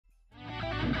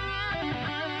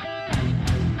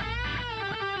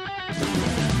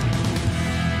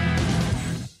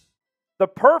The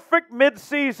perfect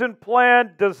midseason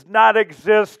plan does not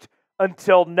exist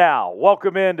until now.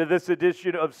 Welcome into this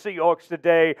edition of Seahawks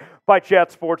Today by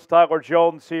Chat Sports. Tyler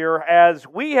Jones here as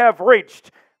we have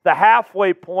reached the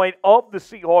halfway point of the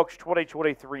Seahawks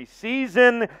 2023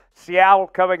 season. Seattle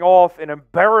coming off an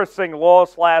embarrassing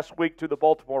loss last week to the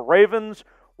Baltimore Ravens.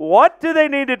 What do they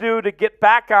need to do to get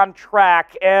back on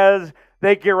track as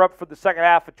they gear up for the second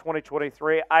half of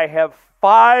 2023? I have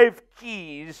 5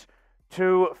 keys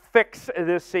to fix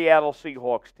this Seattle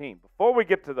Seahawks team. Before we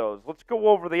get to those, let's go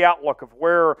over the outlook of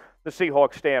where the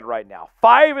Seahawks stand right now.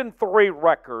 5-3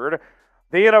 record.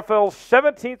 The NFL's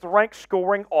 17th ranked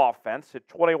scoring offense at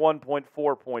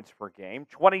 21.4 points per game.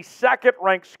 22nd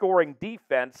ranked scoring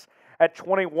defense at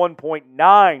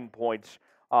 21.9 points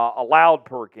allowed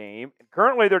per game. And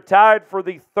currently they're tied for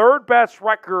the third best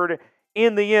record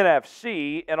in the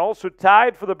NFC, and also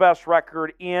tied for the best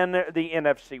record in the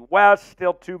NFC West.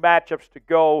 Still 2 matchups to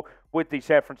go with the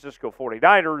San Francisco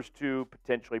 49ers to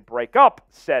potentially break up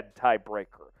said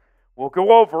tiebreaker. We'll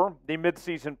go over the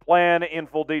midseason plan in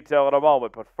full detail in a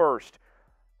moment, but first,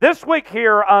 this week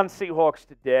here on Seahawks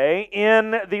Today,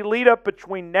 in the lead-up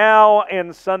between now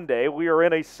and Sunday, we are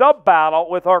in a sub-battle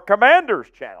with our Commanders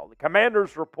channel. The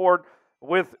Commanders Report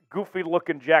with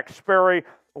goofy-looking Jack Sperry.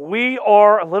 We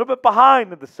are a little bit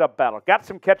behind in the sub-battle. Got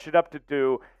some catching up to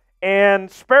do.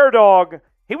 And Spare Dog,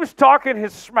 he was talking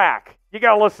his smack. You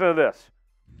got to listen to this.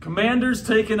 Commanders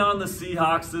taking on the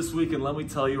Seahawks this week, and let me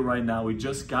tell you right now, we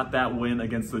just got that win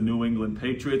against the New England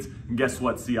Patriots. And guess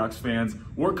what, Seahawks fans?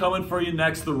 We're coming for you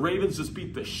next. The Ravens just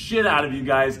beat the shit out of you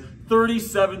guys,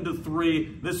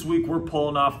 37-3. This week, we're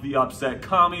pulling off the upset.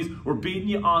 Commies, we're beating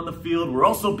you on the field. We're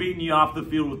also beating you off the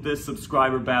field with this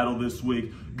subscriber battle this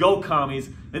week. Go Commies,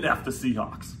 and F the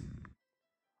Seahawks.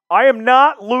 I am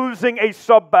not losing a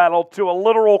sub-battle to a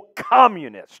literal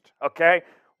communist, okay?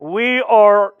 We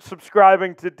are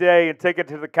subscribing today and taking it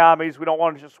to the commies. We don't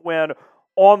want to just win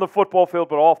on the football field,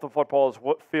 but off the football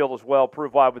field as well.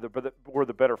 Prove why we're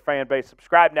the better fan base.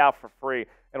 Subscribe now for free,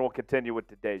 and we'll continue with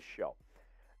today's show.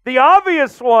 The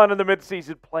obvious one in the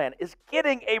midseason plan is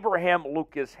getting Abraham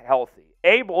Lucas healthy.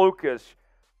 Abe Lucas,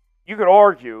 you could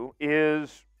argue,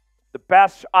 is the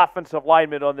best offensive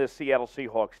lineman on this Seattle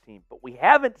Seahawks team, but we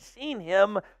haven't seen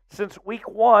him since week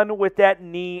 1 with that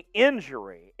knee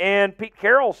injury. And Pete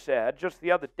Carroll said just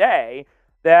the other day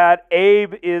that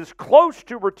Abe is close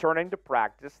to returning to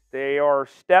practice. They are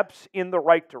steps in the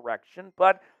right direction,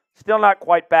 but still not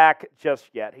quite back just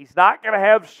yet. He's not going to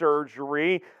have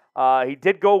surgery. He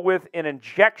did go with an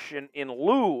injection in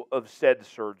lieu of said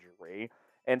surgery.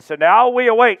 And so now we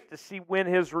await to see when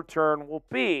his return will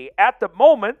be. At the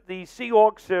moment, the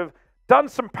Seahawks have done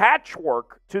some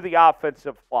patchwork to the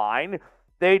offensive line.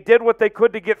 They did what they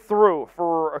could to get through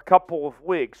for a couple of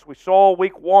weeks. We saw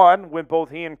week 1 when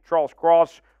both he and Charles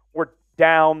Cross were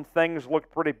down. Things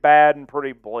looked pretty bad and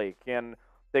pretty bleak. And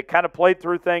they kind of played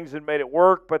through things and made it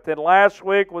work. But then last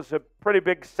week was a pretty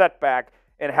big setback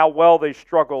in how well they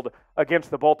struggled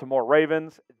against the Baltimore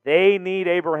Ravens. They need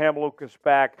Abraham Lucas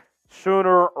back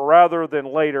sooner rather than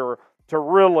later to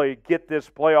really get this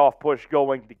playoff push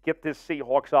going, to get this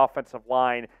Seahawks offensive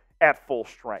line at full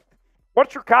strength.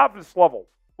 What's your confidence level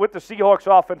with the Seahawks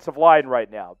offensive line right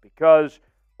now? Because,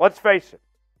 let's face it,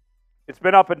 it's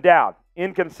been up and down,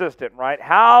 inconsistent, right?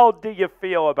 How do you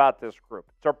feel about this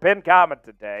group? It's our pinned comment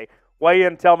today. Weigh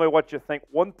in, tell me what you think.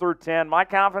 1 through 10, my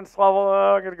confidence level,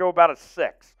 I'm going to go about a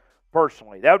 6,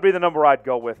 personally. That would be the number I'd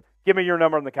go with. Give me your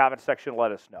number in the comment section.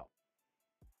 Let us know.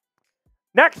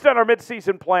 Next on our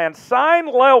midseason plan, sign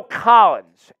La'el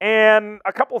Collins. And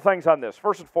a couple of things on this.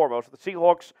 First and foremost, the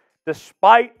Seahawks,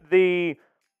 despite the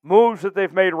moves that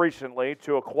they've made recently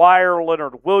to acquire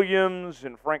Leonard Williams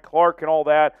and Frank Clark and all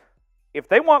that, if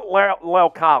they want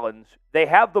La'el Collins, they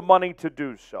have the money to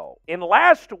do so. And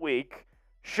last week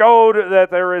showed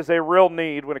that there is a real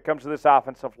need when it comes to this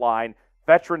offensive line.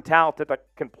 Veteran talent that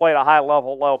can play at a high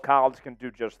level, La'el Collins can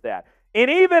do just that. And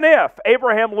even if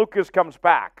Abraham Lucas comes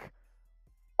back,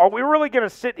 are we really going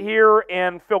to sit here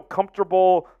and feel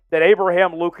comfortable that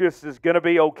Abraham Lucas is going to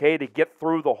be okay to get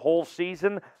through the whole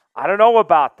season? I don't know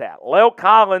about that. La'el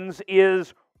Collins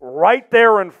is right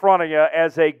there in front of you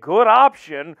as a good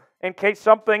option in case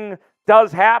something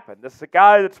does happen. This is a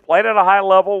guy that's played at a high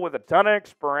level with a ton of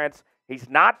experience. He's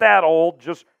not that old,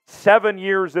 just 7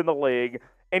 years in the league.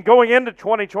 And going into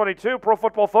 2022, Pro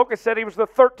Football Focus said he was the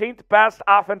 13th best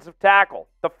offensive tackle.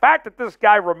 The fact that this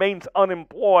guy remains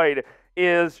unemployed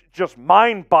is just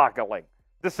mind-boggling,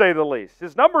 to say the least.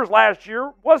 His numbers last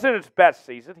year wasn't his best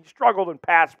season. He struggled in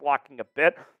pass blocking a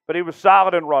bit, but he was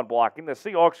solid in run blocking. The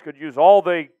Seahawks could use all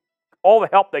the all the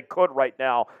help they could right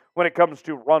now when it comes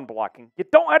to run blocking. You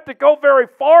don't have to go very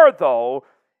far, though,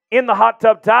 in the hot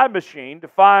tub time machine to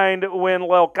find when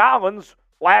La'el Collins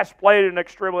last played at an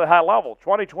extremely high level,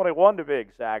 2021 to be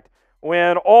exact,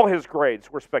 when all his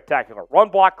grades were spectacular. Run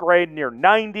block grade near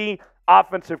 90,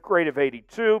 offensive grade of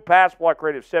 82, pass block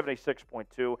grade of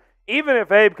 76.2. Even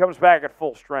if Abe comes back at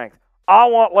full strength, I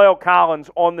want La'el Collins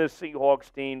on this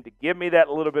Seahawks team to give me that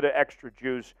little bit of extra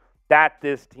juice that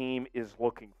this team is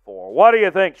looking for. What do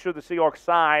you think? Should the Seahawks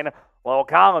sign La'el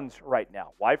Collins right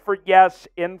now? Y for yes,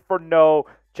 N for no.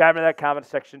 Chime in that comment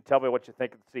section. Tell me what you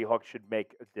think the Seahawks should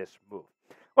make this move.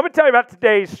 Let me tell you about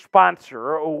today's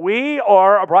sponsor. We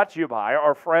are brought to you by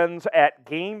our friends at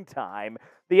Game Time,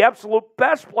 the absolute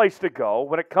best place to go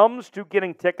when it comes to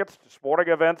getting tickets to sporting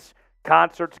events,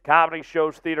 concerts, comedy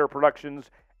shows, theater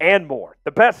productions, and more.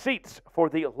 The best seats for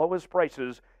the lowest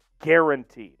prices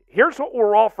guaranteed. Here's what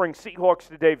we're offering Seahawks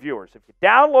Today viewers. If you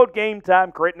download Game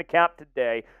Time, create an account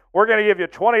today, we're going to give you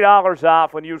 $20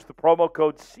 off when you use the promo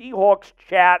code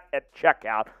SeahawksChat at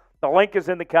checkout. The link is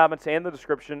in the comments and the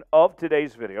description of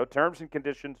today's video. Terms and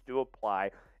conditions do apply.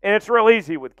 And it's real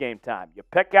easy with Game Time. You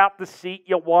pick out the seat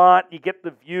you want. You get the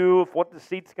view of what the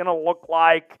seat's going to look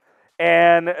like.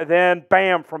 And then,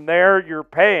 bam, from there you're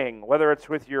paying, whether it's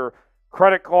with your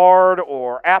credit card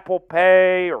or Apple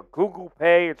Pay or Google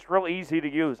Pay. It's real easy to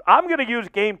use. I'm going to use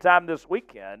Game Time this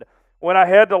weekend when I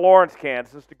head to Lawrence,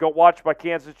 Kansas to go watch my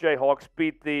Kansas Jayhawks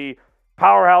beat the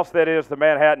powerhouse that is the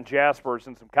Manhattan Jaspers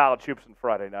in some college hoops on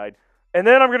Friday night. And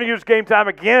then I'm going to use Game Time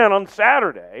again on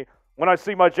Saturday when I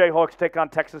see my Jayhawks take on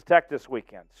Texas Tech this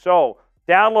weekend. So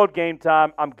download Game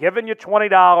Time. I'm giving you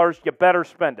 $20. You better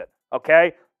spend it,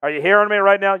 okay? Are you hearing me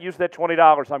right now? Use that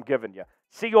 $20 I'm giving you.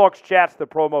 Seahawks Chat's the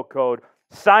promo code.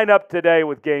 Sign up today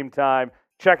with Game Time.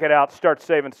 Check it out. Start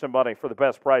saving some money for the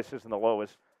best prices and the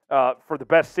lowest, for the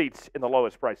best seats in the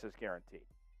lowest prices guaranteed.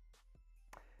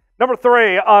 Number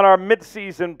 3 on our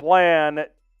midseason plan,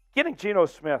 getting Geno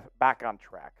Smith back on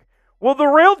track. Will the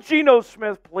real Geno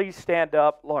Smith please stand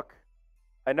up? Look,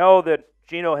 I know that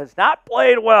Geno has not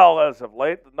played well as of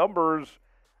late. The numbers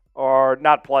are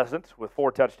not pleasant with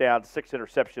 4 touchdowns, 6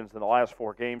 interceptions in the last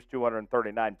 4 games,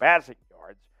 239 passing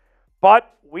yards.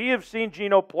 But we have seen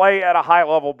Geno play at a high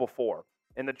level before.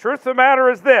 And the truth of the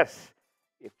matter is this.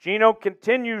 If Geno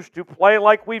continues to play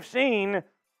like we've seen,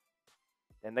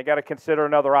 then they got to consider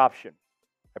another option.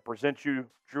 I present you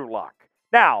Drew Lock.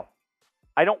 Now,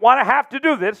 I don't want to have to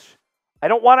do this. I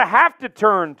don't want to have to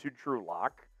turn to Drew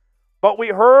Lock. But we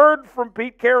heard from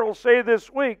Pete Carroll say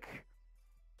this week,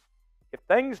 if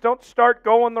things don't start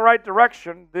going the right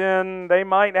direction, then they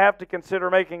might have to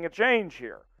consider making a change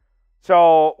here.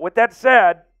 So, with that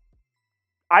said,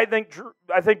 I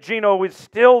think Geno is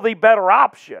still the better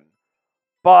option.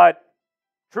 But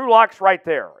Drew Lock's right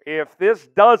there. If this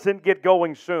doesn't get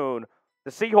going soon, the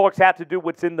Seahawks have to do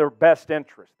what's in their best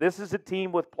interest. This is a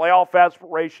team with playoff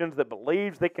aspirations that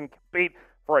believes they can compete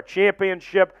for a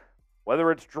championship.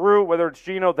 Whether it's Drew, whether it's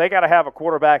Geno, they got to have a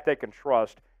quarterback they can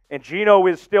trust. And Geno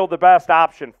is still the best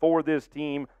option for this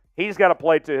team. He's got to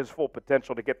play to his full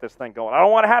potential to get this thing going. I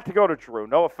don't want to have to go to Drew,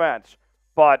 no offense,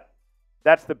 but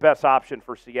that's the best option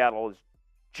for Seattle is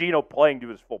Geno playing to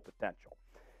his full potential.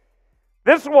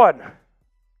 This one,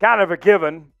 kind of a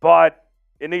given, but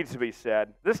it needs to be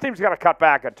said. This team's got to cut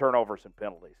back on turnovers and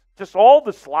penalties. Just all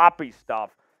the sloppy stuff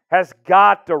has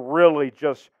got to really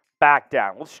just back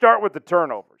down. Let's start with the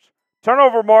turnovers.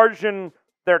 Turnover margin,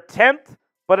 they're 10th,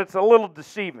 but it's a little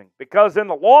deceiving because in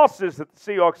the losses that the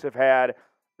Seahawks have had,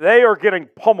 they are getting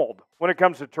pummeled when it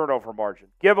comes to turnover margin.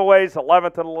 Giveaways,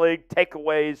 11th in the league.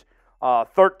 Takeaways,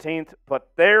 13th. But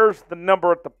there's the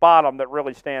number at the bottom that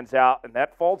really stands out, and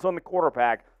that falls on the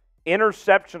quarterback.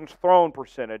 Interceptions thrown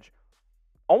percentage,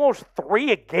 almost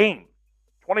 3 a game,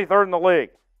 23rd in the league.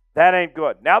 That ain't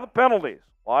good. Now the penalties.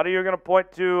 A lot of you are going to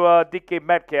point to DK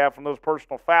Metcalf and those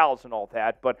personal fouls and all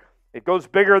that, but it goes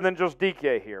bigger than just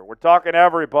DK here. We're talking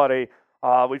everybody.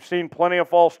 We've seen plenty of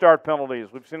false start penalties.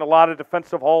 We've seen a lot of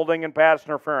defensive holding and pass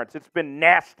interference. It's been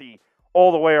nasty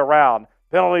all the way around.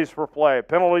 Penalties per play,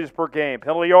 penalties per game,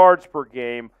 penalty yards per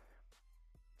game.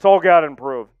 It's all got to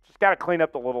improve. Just got to clean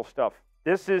up the little stuff.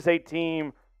 This is a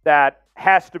team that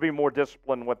has to be more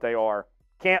disciplined in what they are.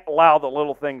 Can't allow the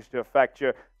little things to affect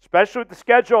you, especially with the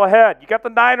schedule ahead. You got the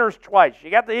Niners twice.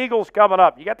 You got the Eagles coming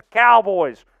up. You got the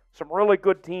Cowboys. Some really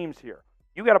good teams here.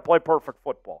 You got to play perfect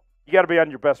football. You got to be on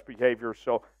your best behavior,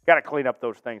 so got to clean up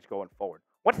those things going forward.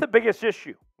 What's the biggest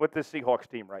issue with this Seahawks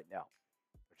team right now?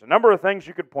 There's a number of things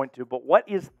you could point to, but what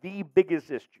is the biggest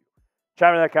issue?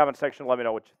 Chime in that comment section. Let me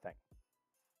know what you think.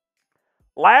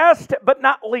 Last but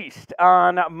not least,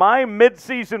 on my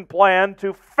midseason plan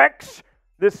to fix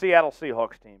this Seattle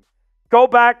Seahawks team go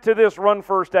back to this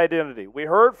run-first identity. We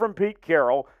heard from Pete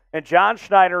Carroll and John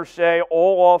Schneider say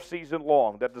all offseason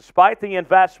long that despite the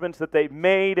investments that they've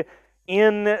made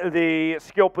in the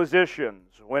skill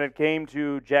positions when it came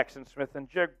to Jackson Smith and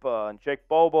Jigba and Jake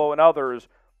Bobo and others,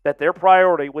 that their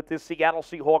priority with this Seattle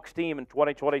Seahawks team in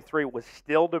 2023 was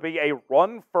still to be a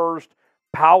run-first,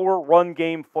 power run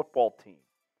game football team.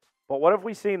 But what have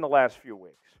we seen the last few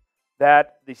weeks?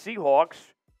 That the Seahawks,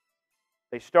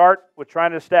 they start with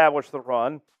trying to establish the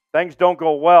run. Things don't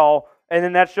go well, and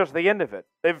then that's just the end of it.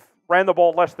 They've ran the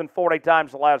ball less than 40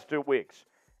 times the last 2 weeks.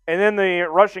 And then the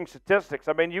rushing statistics.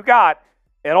 I mean, you got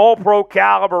an all-pro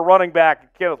caliber running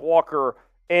back, Kenneth Walker,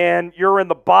 and you're in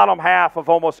the bottom half of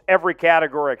almost every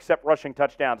category except rushing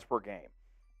touchdowns per game.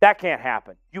 That can't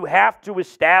happen. You have to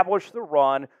establish the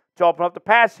run to open up the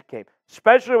passing game,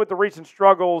 especially with the recent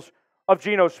struggles of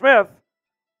Geno Smith.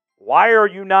 Why are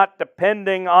you not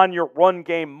depending on your run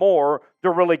game more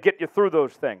to really get you through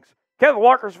those things? Kenneth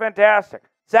Walker's fantastic.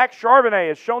 Zach Charbonnet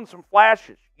has shown some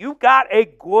flashes. You got a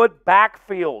good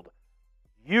backfield.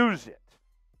 Use it.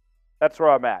 That's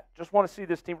where I'm at. Just want to see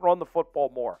this team run the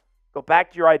football more. Go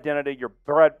back to your identity, your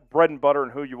bread and butter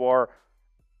and who you are.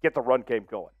 Get the run game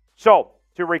going. So,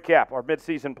 to recap, our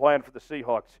midseason plan for the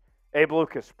Seahawks. Abe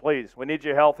Lucas, please. We need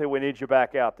you healthy. We need you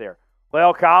back out there.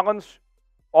 La'el Collins,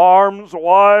 arms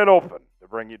wide open to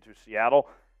bring you to Seattle.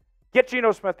 Get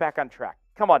Geno Smith back on track.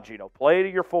 Come on, Geno. Play to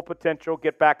your full potential.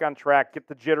 Get back on track. Get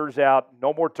the jitters out.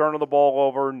 No more turning the ball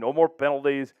over. No more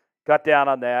penalties. Cut down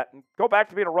on that. And go back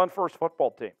to being a run-first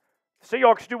football team.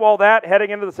 Seahawks do all that heading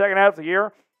into the second half of the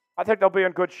year. I think they'll be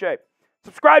in good shape.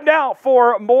 Subscribe now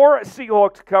for more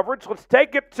Seahawks coverage. Let's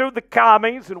take it to the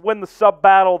commies and win the sub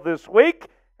battle this week.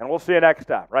 And we'll see you next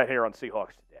time right here on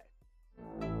Seahawks Today.